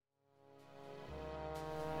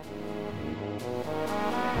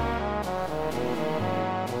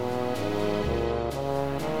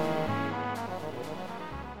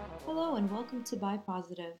to Bi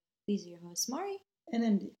Positive. These are your hosts, Mari, and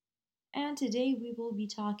MD. and today we will be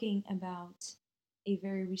talking about a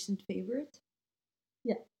very recent favorite.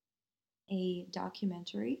 Yeah. A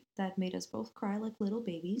documentary that made us both cry like little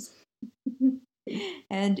babies.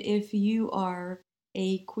 And if you are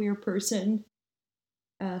a queer person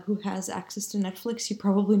who has access to Netflix, you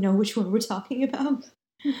probably know which one we're talking about.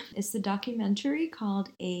 It's the documentary called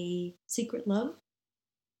A Secret Love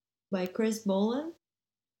by Chris Bolan.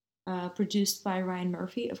 Produced by Ryan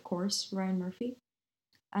Murphy, of course, Ryan Murphy.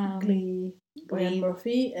 Glee, Ryan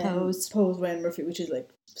Murphy, and Pose Ryan Murphy, which is like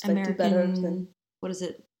slightly better than... What is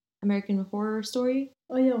it? American Horror Story?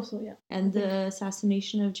 Oh, yeah, also, yeah. And the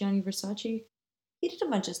assassination of Gianni Versace. He did a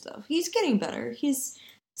bunch of stuff. He's getting better.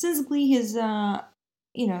 Since Glee, he's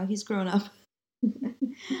grown up.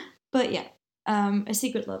 But yeah, A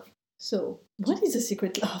Secret Love. So, what is A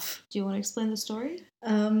Secret Love? Do you want to explain the story?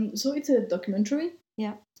 So it's a documentary.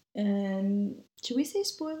 Yeah. And should we say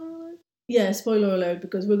spoiler alert? Yeah, spoiler alert,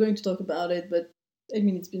 because we're going to talk about it, but I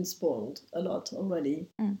mean, it's been spoiled a lot already.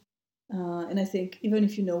 And I think even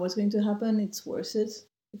if you know what's going to happen, it's worth it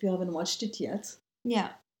if you haven't watched it yet. Yeah,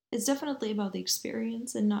 it's definitely about the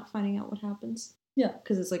experience and not finding out what happens. Yeah.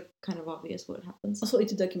 Because it's like kind of obvious what happens. Also,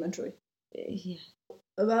 it's a documentary. Yeah.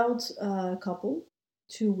 About a couple,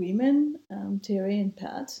 two women, Terry and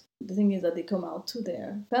Pat. The thing is that they come out to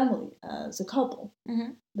their family as a couple.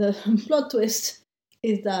 Mm-hmm. The plot twist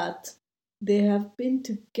is that they have been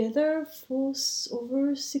together for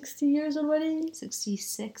over 60 years already.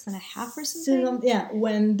 66 and a half or something? So, yeah,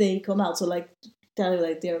 when they come out. So,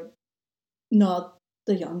 they're not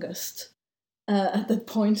the youngest at that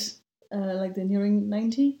point. They're nearing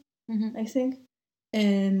 90, I think.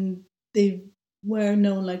 And they were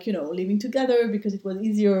known, living together because it was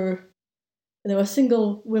easier. There were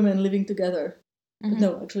single women living together. But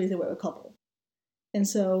no, actually, they were a couple. And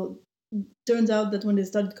so turns out that when they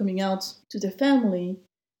started coming out to their family,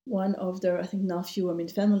 one of their,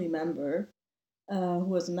 family member, who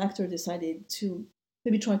was an actor, decided to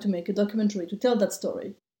maybe try to make a documentary to tell that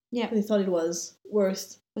story. Yeah. They thought it was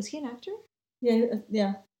worth. Was he an actor? Yeah,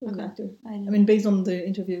 he was an actor. I based on the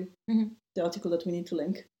interview, the article that we need to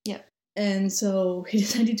link. Yeah. And so he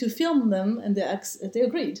decided to film them, and they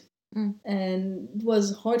agreed. And it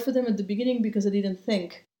was hard for them at the beginning because they didn't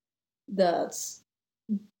think that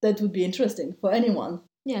would be interesting for anyone.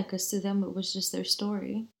 Yeah, because to them it was just their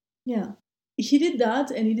story. Yeah. He did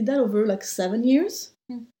that, and he did that over 7 years.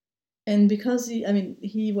 And because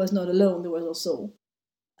he was not alone, there was also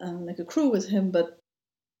a crew with him, but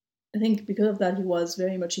I think because of that, he was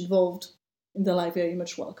very much involved in their life, very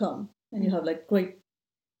much welcome. And you have great,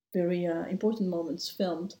 very important moments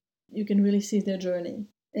filmed. You can really see their journey.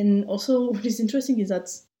 And also what is interesting is that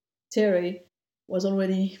Terry was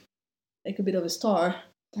already a bit of a star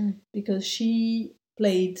because she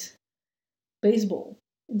played baseball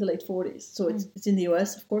in the late 40s. So it's in the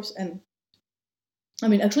US, of course. And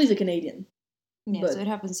actually he's a Canadian. Yeah, so it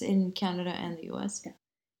happens in Canada and the US. Yeah.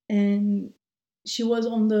 And she was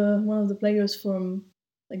on one of the players from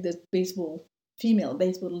the female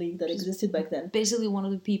baseball league that existed back then. Basically one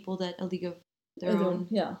of the people that A League of Their Own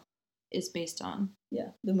is based on.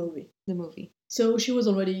 Yeah, the movie. The movie. So she was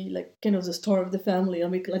already kind of the star of the family.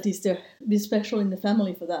 At least they're be special in the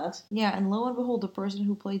family for that. Yeah, and lo and behold, the person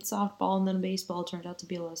who played softball and then baseball turned out to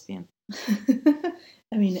be a lesbian.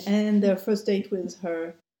 And their first date with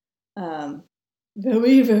her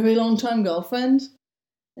very, very long time girlfriend,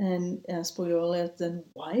 and spoiler alert, then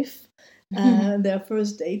wife. Their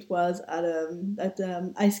first date was at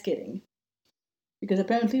ice skating. Because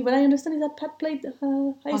apparently, what I understand is that Pat played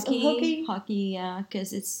hockey. Hockey, yeah,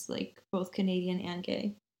 because it's both Canadian and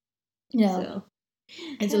gay. Yeah, so.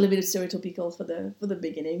 It's a little bit stereotypical for the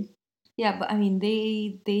beginning. Yeah, but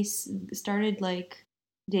they started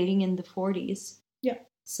dating in the 40s. Yeah.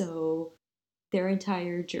 So their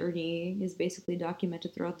entire journey is basically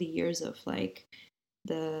documented throughout the years of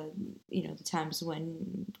the times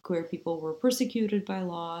when queer people were persecuted by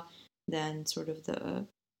law, then sort of the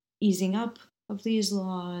easing up of these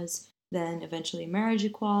laws, then eventually marriage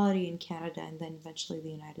equality in Canada, and then eventually the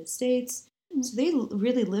United States. So they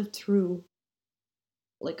really lived through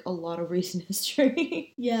a lot of recent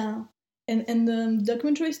history. Yeah. And the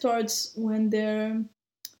documentary starts when they're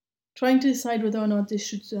trying to decide whether or not they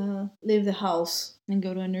should leave the house and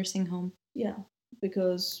go to a nursing home. Yeah,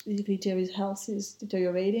 because basically Terry's health is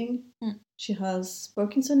deteriorating. She has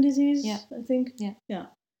Parkinson's disease, I think. Yeah.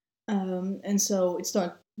 And so it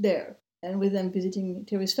starts there, and with them visiting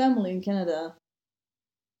Terry's family in Canada,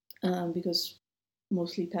 because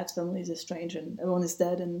mostly Pat's family is estranged and everyone is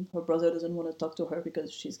dead, and her brother doesn't want to talk to her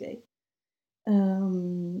because she's gay.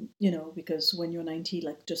 Because when you're 90,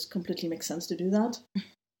 like, just completely makes sense to do that.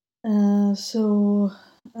 A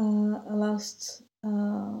last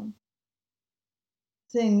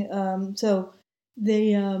thing. So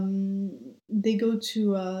they go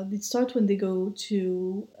to. It starts when they go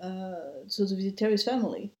to to visit Terry's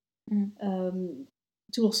family. Mm-hmm.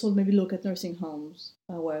 To also maybe look at nursing homes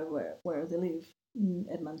where they live in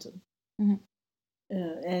Edmonton. Mm-hmm.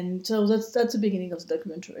 And so that's the beginning of the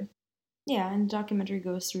documentary. Yeah, and the documentary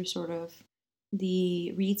goes through sort of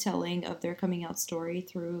the retelling of their coming out story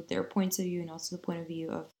through their points of view and also the point of view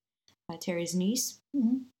of Terry's niece,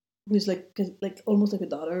 who's like almost like a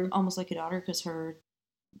daughter, because her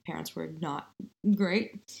parents were not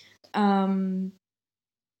great.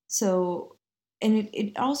 So, and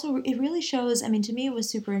it also it really shows. I mean, to me, it was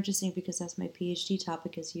super interesting because that's my PhD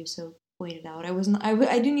topic, as you so pointed out.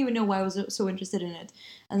 I didn't even know why I was so interested in it,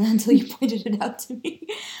 and until you pointed it out to me.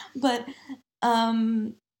 But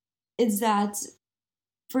is that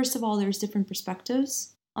first of all, there's different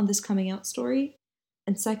perspectives on this coming out story,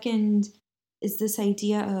 and second is this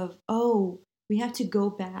idea of, oh, we have to go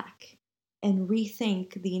back and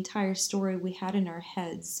rethink the entire story we had in our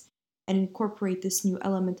heads and incorporate this new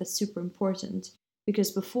element that's super important.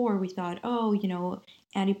 Because before we thought, oh,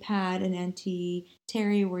 Auntie Pat and Auntie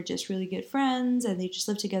Terry were just really good friends and they just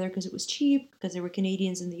lived together because it was cheap, because they were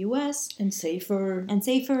Canadians in the US. And safer. And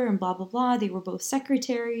blah, blah, blah. They were both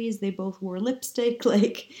secretaries. They both wore lipstick.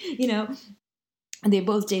 And they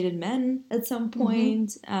both dated men at some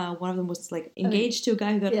point. One of them was engaged to a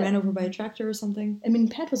guy who got ran over by a tractor or something. I mean,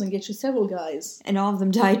 Pat was engaged to several guys. And all of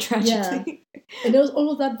them died tragically. Yeah. And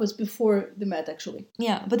all of that was before they met, actually.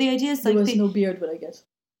 Yeah, but the idea is there was no beard, but I guess.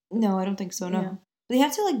 No, I don't think so, no. Yeah. They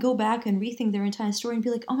have to go back and rethink their entire story and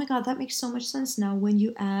be like, oh my god, that makes so much sense now when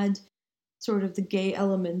you add sort of the gay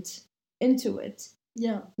element into it.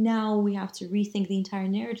 Yeah. Now we have to rethink the entire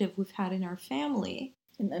narrative we've had in our family.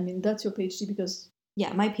 And I mean, that's your PhD because...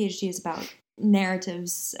 Yeah, my PhD is about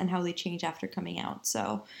narratives and how they change after coming out.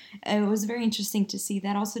 So it was very interesting to see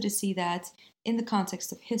that. Also to see that in the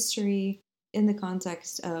context of history, in the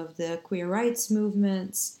context of the queer rights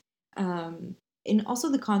movements, in also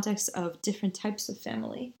the context of different types of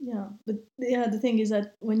family. Yeah, but the thing is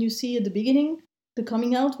that when you see at the beginning, the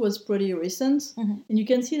coming out was pretty recent, and you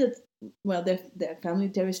can see that, well, their family,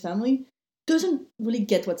 Terry's family, doesn't really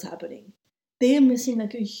get what's happening. They are missing a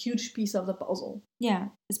huge piece of the puzzle. Yeah,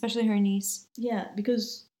 especially her niece. Yeah,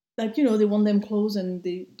 because they want them close and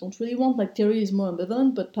they don't really want, Terry is more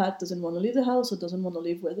ambivalent, but Pat doesn't want to leave the house or doesn't want to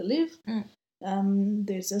live where they live.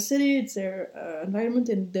 There's a city, it's their environment,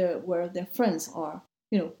 and where their friends are.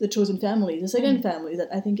 The chosen family, the second family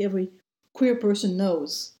that I think every queer person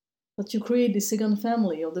knows. That you create the second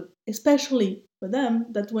family, especially for them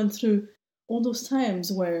that went through all those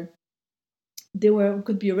times where they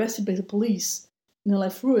could be arrested by the police, and their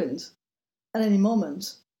life ruined at any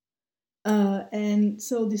moment. And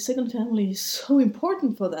so the second family is so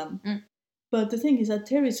important for them. But the thing is that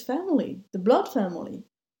Terry's family, the blood family,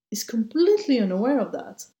 is completely unaware of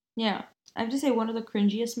that. Yeah. I have to say, one of the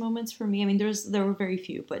cringiest moments for me, I mean, there were very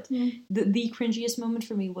few, but the cringiest moment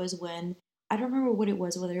for me was when, I don't remember what it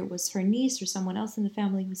was, whether it was her niece or someone else in the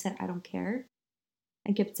family who said, I don't care.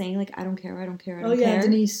 I kept saying, I don't care, I don't care, I don't care. Oh, yeah, the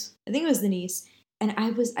niece. I think it was the niece. And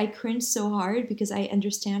I cringed so hard because I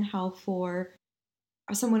understand how for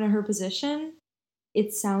someone in her position,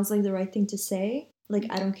 it sounds like the right thing to say.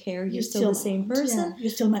 I don't care, you're still the same person. Yeah, you're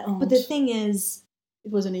still my aunt. But the thing is...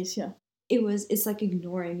 It was an niece, yeah. It's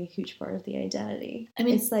ignoring a huge part of the identity. I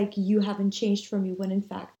mean, it's you haven't changed from you when in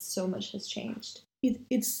fact so much has changed.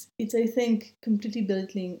 It's I think completely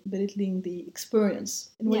belittling the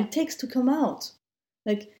experience and what it takes to come out.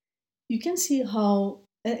 You can see how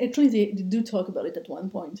actually they do talk about it at one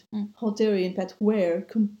point. How Terry and Pat were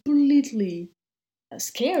completely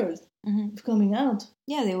scared of coming out.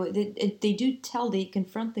 Yeah, they do they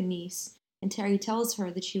confront the niece, and Terry tells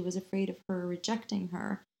her that she was afraid of her rejecting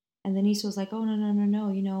her. And the niece was like, oh,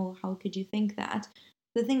 no, how could you think that?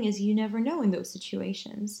 The thing is, you never know in those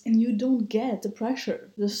situations. And you don't get the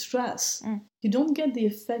pressure, the stress. You don't get the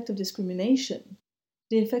effect of discrimination.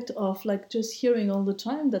 The effect of, just hearing all the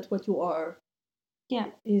time that what you are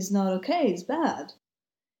is not okay, it's bad.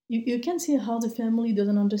 You can see how the family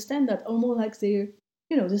doesn't understand that, almost like they're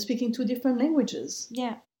speaking two different languages.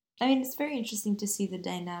 Yeah. I mean, it's very interesting to see the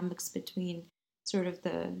dynamics between sort of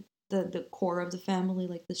the core of the family,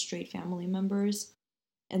 the straight family members,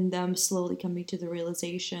 and them slowly coming to the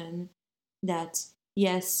realization that,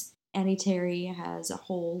 yes, Auntie Terry has a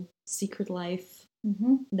whole secret life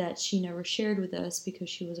that she never shared with us because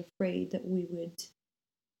she was afraid that we would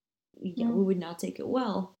not take it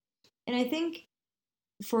well. And I think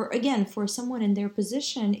for someone in their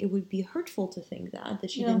position, it would be hurtful to think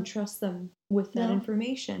that she didn't trust them with that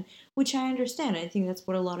information, which I understand. I think that's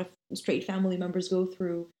what a lot of straight family members go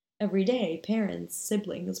through every day, parents,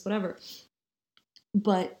 siblings, whatever.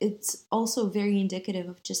 But it's also very indicative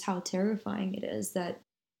of just how terrifying it is that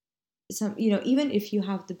even if you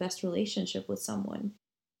have the best relationship with someone,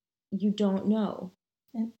 you don't know.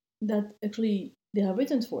 And that actually, they have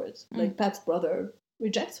reasons for it. Like Pat's brother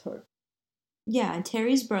rejects her. Yeah, and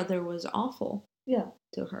Terry's brother was awful. Yeah.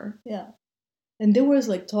 To her. Yeah. And there was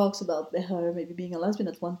like talks about her maybe being a lesbian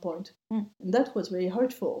at one point. And that was very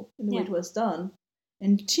hurtful in the way it was done.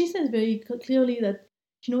 And she says very clearly that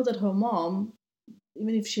she knows that her mom,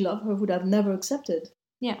 even if she loved her, would have never accepted.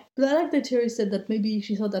 Yeah. But I like that Terry said that maybe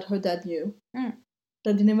she thought that her dad knew.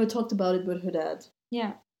 That they never talked about it with her dad.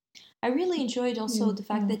 Yeah. I really enjoyed also the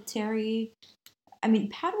fact that Terry,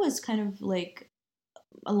 Pat was kind of like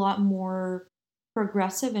a lot more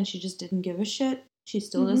progressive and she just didn't give a shit. She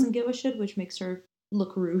still doesn't give a shit, which makes her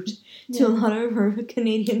look rude to a lot of her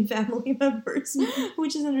Canadian family members,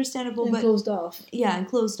 which is understandable. And closed off. Yeah, and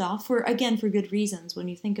closed off for good reasons when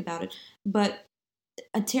you think about it. But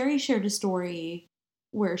Terry shared a story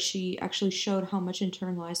where she actually showed how much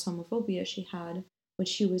internalized homophobia she had when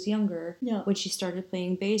she was younger, when she started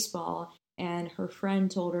playing baseball. And her friend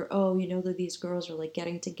told her, "Oh, you know that these girls are like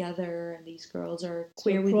getting together, and these girls are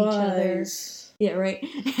queer with each other." Yeah, right.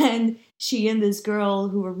 And she and this girl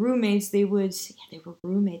who were roommates, they were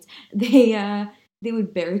roommates. They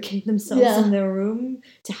would barricade themselves in their room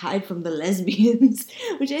to hide from the lesbians,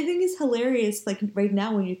 which I think is hilarious. Like right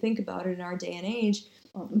now, when you think about it in our day and age.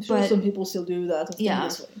 I'm sure some people still do that. Yeah,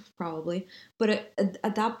 probably. But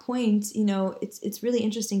at that point, it's really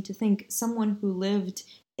interesting to think someone who lived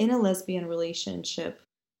in a lesbian relationship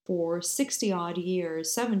for 60 odd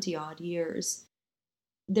years, 70 odd years,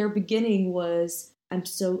 their beginning was, I'm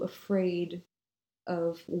so afraid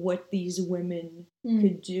of what these women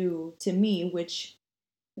could do to me, which...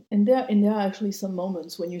 And there are actually some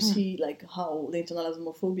moments when you see like how the internalized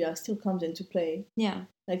homophobia still comes into play. Yeah.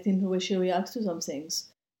 Like in the way she reacts to some things.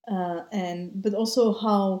 But also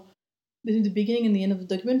how between the beginning and the end of the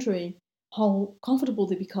documentary, how comfortable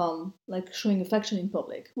they become, like showing affection in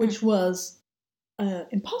public, which was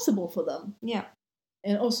impossible for them. Yeah.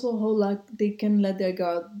 And also how like they can let their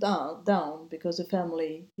guard down because the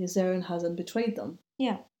family is there and hasn't betrayed them.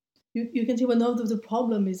 Yeah. You can see one of the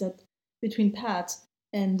problem is that between Pat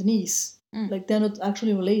and Denise, like they're not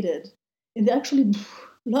actually related, and they actually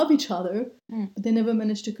love each other, but they never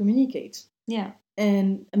manage to communicate. Yeah.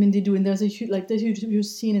 And they do, and there's a huge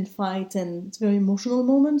scene and fight, and it's very emotional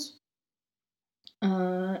moments.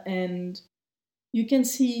 And you can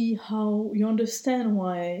see how you understand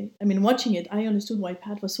why. Watching it, I understood why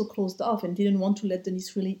Pat was so closed off and didn't want to let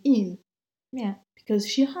Denise really in. Yeah. Because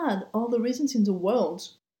she had all the reasons in the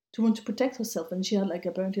world to want to protect herself, and she had like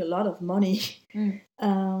apparently a lot of money, a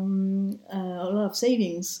lot of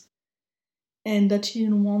savings, and that she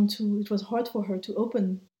didn't want to. It was hard for her to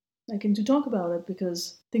open. And to talk about it,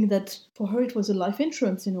 because I think that for her it was a life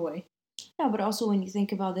insurance in a way. Yeah, but also when you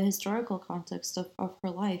think about the historical context of her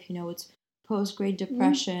life, it's post-Great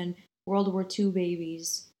Depression, World War II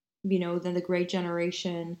babies, then the Great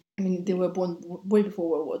Generation. They were born way before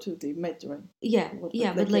World War II. They met during.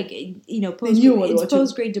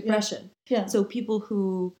 Post-Great Depression. Yeah. So people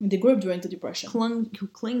who they grew up during the Depression, who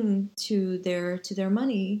cling to their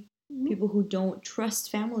money, people who don't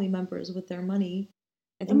trust family members with their money.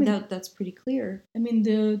 I think that's pretty clear.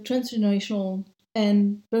 The transgenerational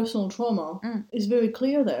and personal trauma is very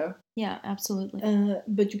clear there. Yeah, absolutely.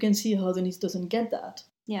 But you can see how Denise doesn't get that.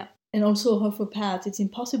 Yeah. And also for Pat, it's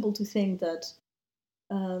impossible to think that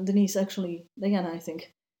Denise actually, again, I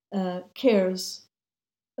think, cares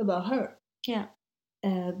about her. Yeah.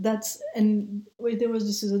 And there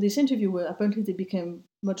was this interview where apparently they became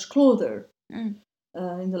much closer in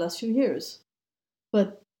the last few years.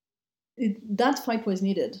 But that fight was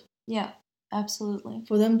needed. Yeah, absolutely.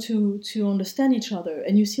 For them to understand each other.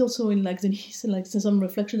 And you see also in like Denise, like some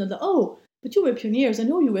reflection that, but you were pioneers, and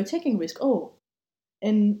you were taking risk.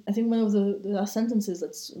 And I think one of the last sentences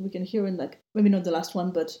that we can hear in, like, maybe not the last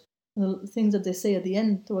one, but the things that they say at the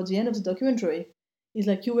end, towards the end of the documentary, is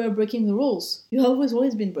like, you were breaking the rules. You have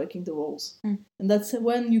always been breaking the rules. And that's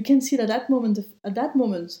when you can see that at that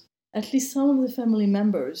moment, at least some of the family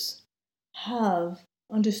members have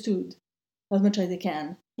understood as much as they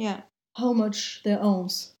can. Yeah. How much their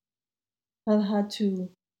aunts have had to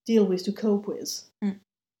deal with, to cope with.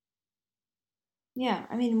 Yeah,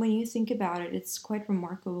 when you think about it, it's quite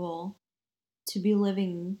remarkable to be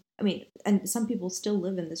living, I mean, and some people still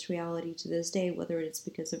live in this reality to this day, whether it's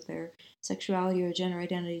because of their sexuality or gender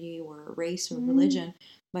identity or race or religion,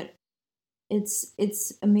 but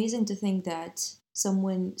it's amazing to think that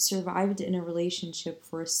someone survived in a relationship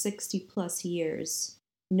for 60 plus years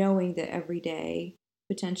knowing that every day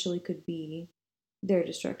potentially could be their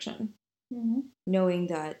destruction, knowing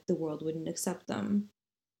that the world wouldn't accept them,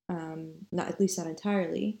 not at least not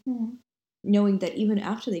entirely, knowing that even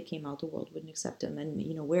after they came out the world wouldn't accept them, and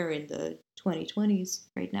we're in the 2020s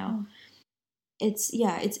right now.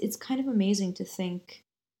 It's kind of amazing to think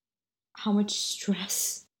how much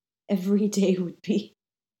stress every day would be.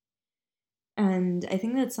 And I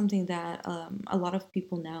think that's something that a lot of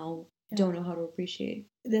people now don't know how to appreciate.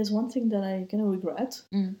 There's one thing that I kind of regret.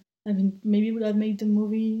 I mean, maybe would have made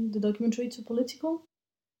the documentary too political,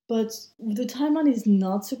 but the timeline is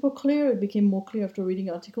not super clear. It became more clear after reading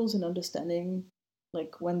articles and understanding,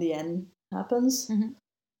 like, when the end happens.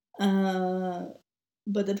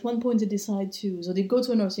 But at one point they decide so they go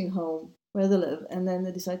to a nursing home where they live, and then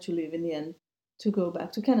they decide to leave in the end to go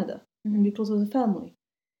back to Canada and be close with the family.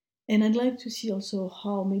 And I'd like to see also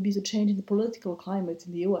how maybe the change in the political climate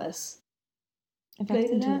in the US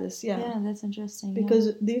played into this. Yeah, that's interesting.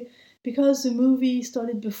 Because the movie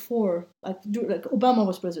started before, like Obama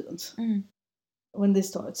was president when this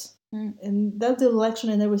starts, and that's the election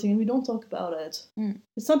and everything, and we don't talk about it.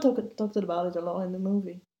 It's not talked about it a lot in the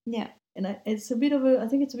movie. Yeah, and I think it's a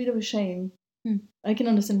bit of a shame. I can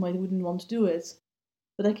understand why they wouldn't want to do it,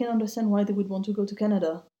 but I can understand why they would want to go to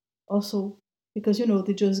Canada also, because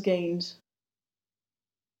they just gained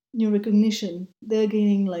new recognition. They're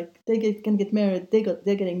gaining, like, can get married. They're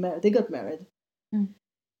getting married. They got married.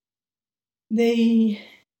 They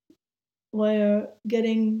were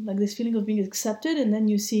getting, like, this feeling of being accepted, and then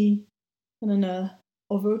you see an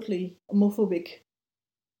overtly homophobic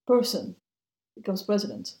person becomes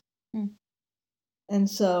president. And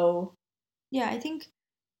so, yeah, I think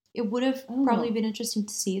it would have probably been interesting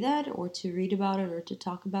to see that, or to read about it, or to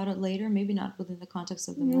talk about it later. Maybe not within the context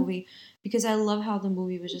of the movie, because I love how the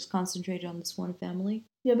movie was just concentrated on this one family.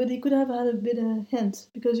 Yeah, but he could have had a bit of a hint,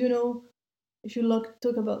 because if you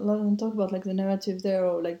talk about like the narrative there,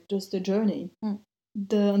 or like just the journey,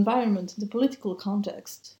 the environment, the political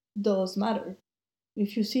context does matter.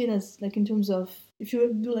 If you see it as, like, in terms of, if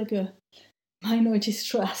you do like a minority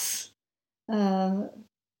stress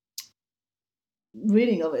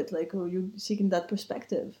reading of it, like, or you seeking that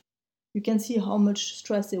perspective, you can see how much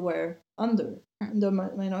stress they were under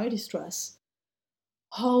minority stress,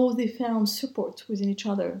 how they found support within each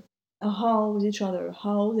other, how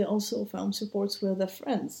they also found supports with their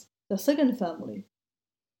friends, their second family,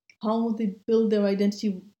 how they build their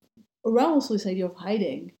identity around also this idea of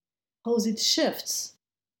hiding, how it shifts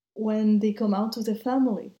when they come out of their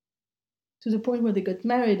family, to the point where they got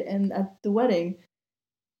married, and at the wedding,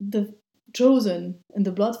 the chosen and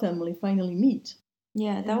the blood family finally meet.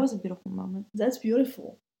 Yeah, that was a beautiful moment. That's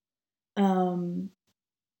beautiful.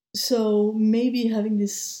 So maybe having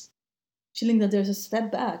this feeling that there's a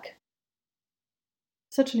step back,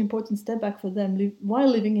 such an important step back for them while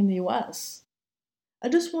living in the US. I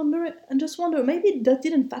just wonder, maybe that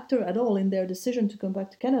didn't factor at all in their decision to come back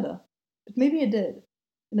to Canada. But maybe it did.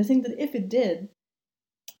 And I think that if it did,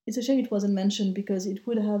 it's a shame it wasn't mentioned, because it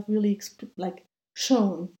would have really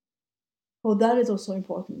shown how that is also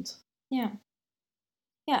important. Yeah.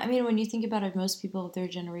 Yeah, I mean, when you think about it, most people of their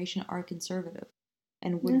generation are conservative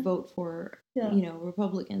and would vote for,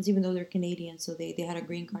 Republicans, even though they're Canadian, so they had a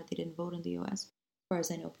green card. They didn't vote in the US. As far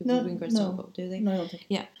as I know, people with green cards don't vote, do they? No, I don't think.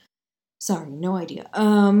 Yeah. Sorry, no idea.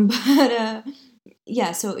 But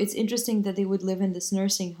yeah, so it's interesting that they would live in this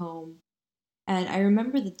nursing home. And I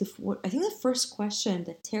remember that I think the first question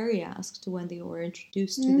that Terry asked when they were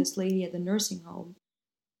introduced to this lady at the nursing home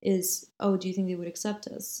is, "Oh, do you think they would accept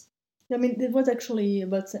us?" I mean, it was actually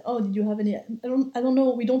about saying, "Oh, did you have any?" I don't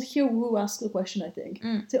know. We don't hear who asked the question. I think.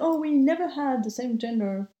 Say, "Oh, we never had the same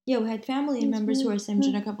gender." Yeah, we had family members who are same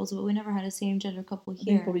gender couples, but we never had a same gender couple here. I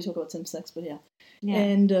think probably talk about same sex, but yeah.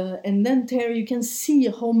 And then Terry, you can see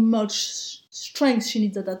how much strength she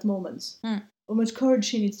needs at that moment. How much courage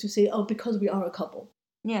she needs to say, "Oh, because we are a couple."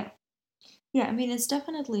 Yeah. Yeah, I mean, it's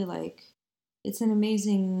definitely it's an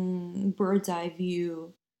amazing bird's eye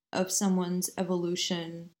view of someone's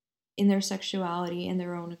evolution in their sexuality and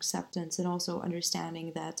their own acceptance, and also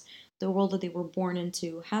understanding that the world that they were born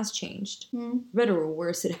into has changed. Better or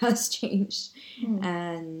worse, it has changed.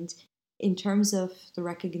 And in terms of the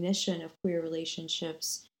recognition of queer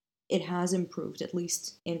relationships, it has improved, at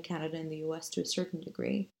least in Canada and the US, to a certain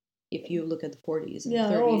degree. If you look at the 40s and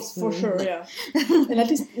 30s. For sure, yeah. And at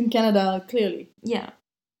least in Canada, clearly. Yeah.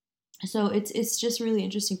 So it's just really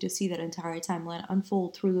interesting to see that entire timeline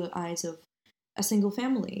unfold through the eyes of a single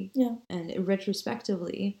family, and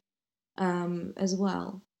retrospectively, as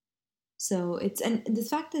well. So and the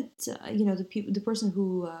fact that the person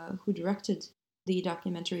who directed the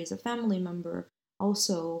documentary is a family member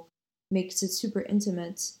also makes it super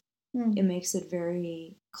intimate. It makes it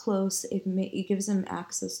very close. It gives them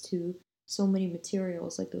access to so many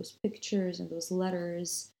materials, like those pictures and those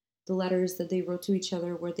letters, the letters that they wrote to each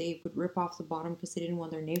other, where they would rip off the bottom because they didn't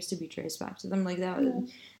want their names to be traced back to them. Like that. Yeah.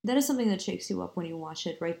 That is something that shakes you up when you watch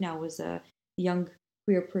it. Right now, as a young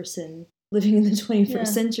queer person living in the 21st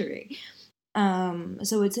century.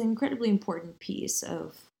 So it's an incredibly important piece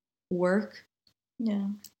of work. Yeah.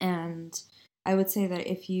 And I would say that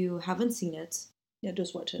if you haven't seen it,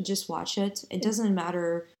 just watch it. Just watch it. It doesn't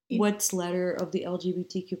matter what letter of the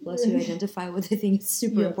LGBTQ plus you identify with. I think it's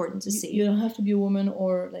super important to see. You don't have to be a woman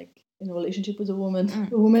or like in a relationship with a woman,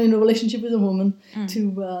 a woman in a relationship with a woman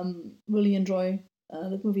to really enjoy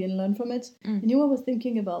that movie and learn from it. And I was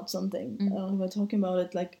thinking about something when we were talking about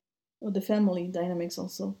it, like the family dynamics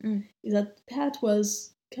also, is that Pat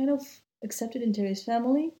was kind of accepted in Terry's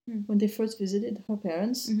family when they first visited her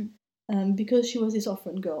parents. Because she was this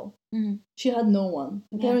orphan girl. She had no one.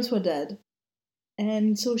 Her parents were dead.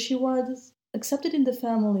 And so she was accepted in the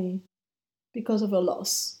family because of her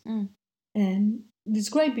loss. And it's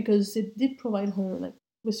great because it did provide her like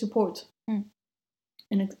with support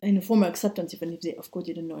and a form of acceptance, even if they, of course,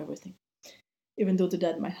 didn't know everything, even though the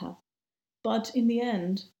dad might have. But in the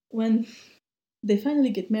end, when they finally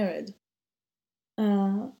get married,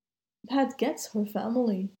 Pat gets her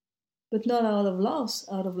family, but not out of loss,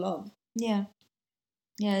 out of love. Yeah.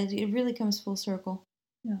 Yeah, it really comes full circle.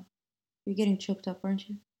 Yeah. You're getting choked up, aren't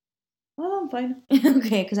you? Well, I'm fine.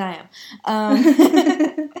 Okay, because I am.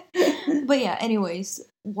 But yeah, anyways,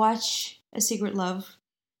 watch A Secret Love.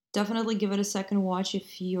 Definitely give it a second watch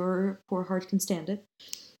if your poor heart can stand it.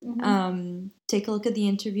 Take a look at the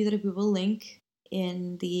interview that we will link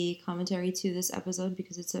in the commentary to this episode,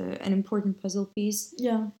 because it's an important puzzle piece.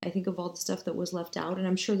 Yeah. I think of all the stuff that was left out, and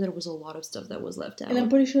I'm sure there was a lot of stuff that was left out. And I'm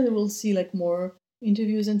pretty sure that we'll see like more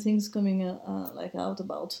interviews and things coming out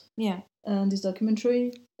about this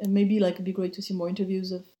documentary, and maybe like it'd be great to see more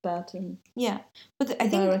interviews of Pat and but I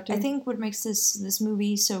think what makes this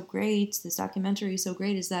movie so great, this documentary so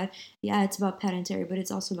great, is that it's about Pat and Terry, but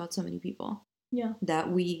it's also about so many people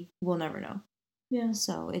that we will never know.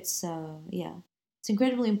 So it's it's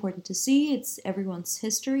incredibly important to see. It's everyone's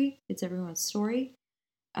history, it's everyone's story.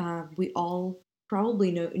 We all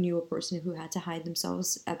probably knew a person who had to hide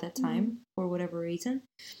themselves at that time for whatever reason.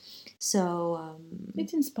 So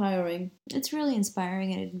it's inspiring. It's really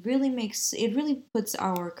inspiring, and it really puts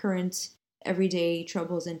our current everyday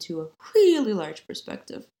troubles into a really large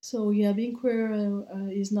perspective. So being queer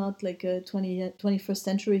is not like a 21st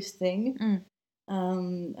century thing. I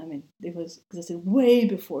mean, it was existed way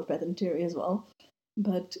before Pat and Terry as well,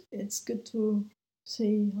 but it's good to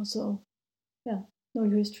see also, know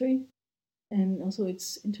your history. And also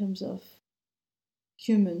it's in terms of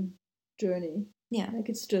human journey. Like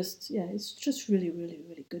it's just really, really,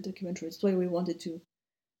 really good documentary. It's why we wanted to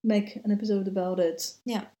make an episode about it.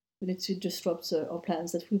 Yeah. But it disrupts our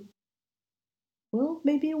plans that we will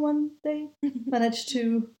maybe one day manage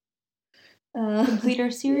to complete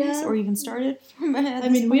our series or even start it from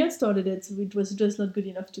we had started it, so it was just not good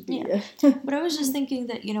enough to be But I was just thinking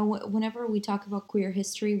that, whenever we talk about queer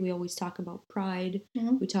history, we always talk about Pride,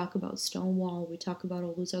 we talk about Stonewall, we talk about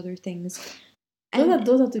all those other things.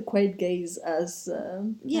 Those are the quiet gays, as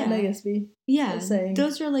Legacy was saying.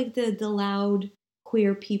 Those are like the loud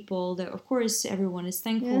queer people that, of course, everyone is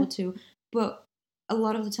thankful to, but a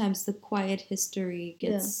lot of the times the quiet history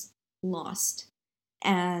gets lost.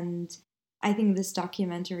 And I think this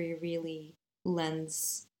documentary really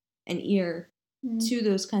lends an ear to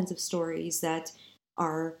those kinds of stories that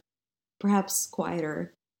are perhaps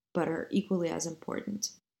quieter, but are equally as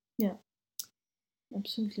important. Yeah,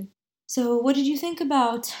 absolutely. So what did you think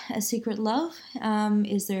about A Secret Love?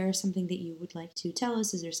 Is there something that you would like to tell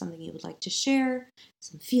us? Is there something you would like to share?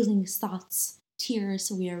 Some feelings, thoughts,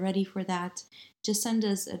 tears? We are ready for that. Just send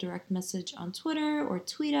us a direct message on Twitter or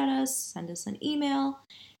tweet at us. Send us an email.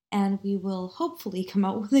 And we will hopefully come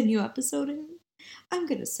out with a new episode in, I'm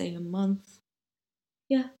going to say, a month.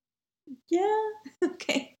 Yeah.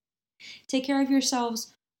 Okay. Take care of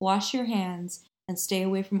yourselves, wash your hands, and stay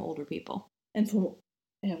away from older people. And from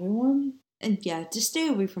everyone. And just stay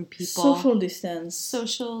away from people. Social distance.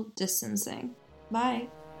 Social distancing. Bye.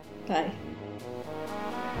 Bye.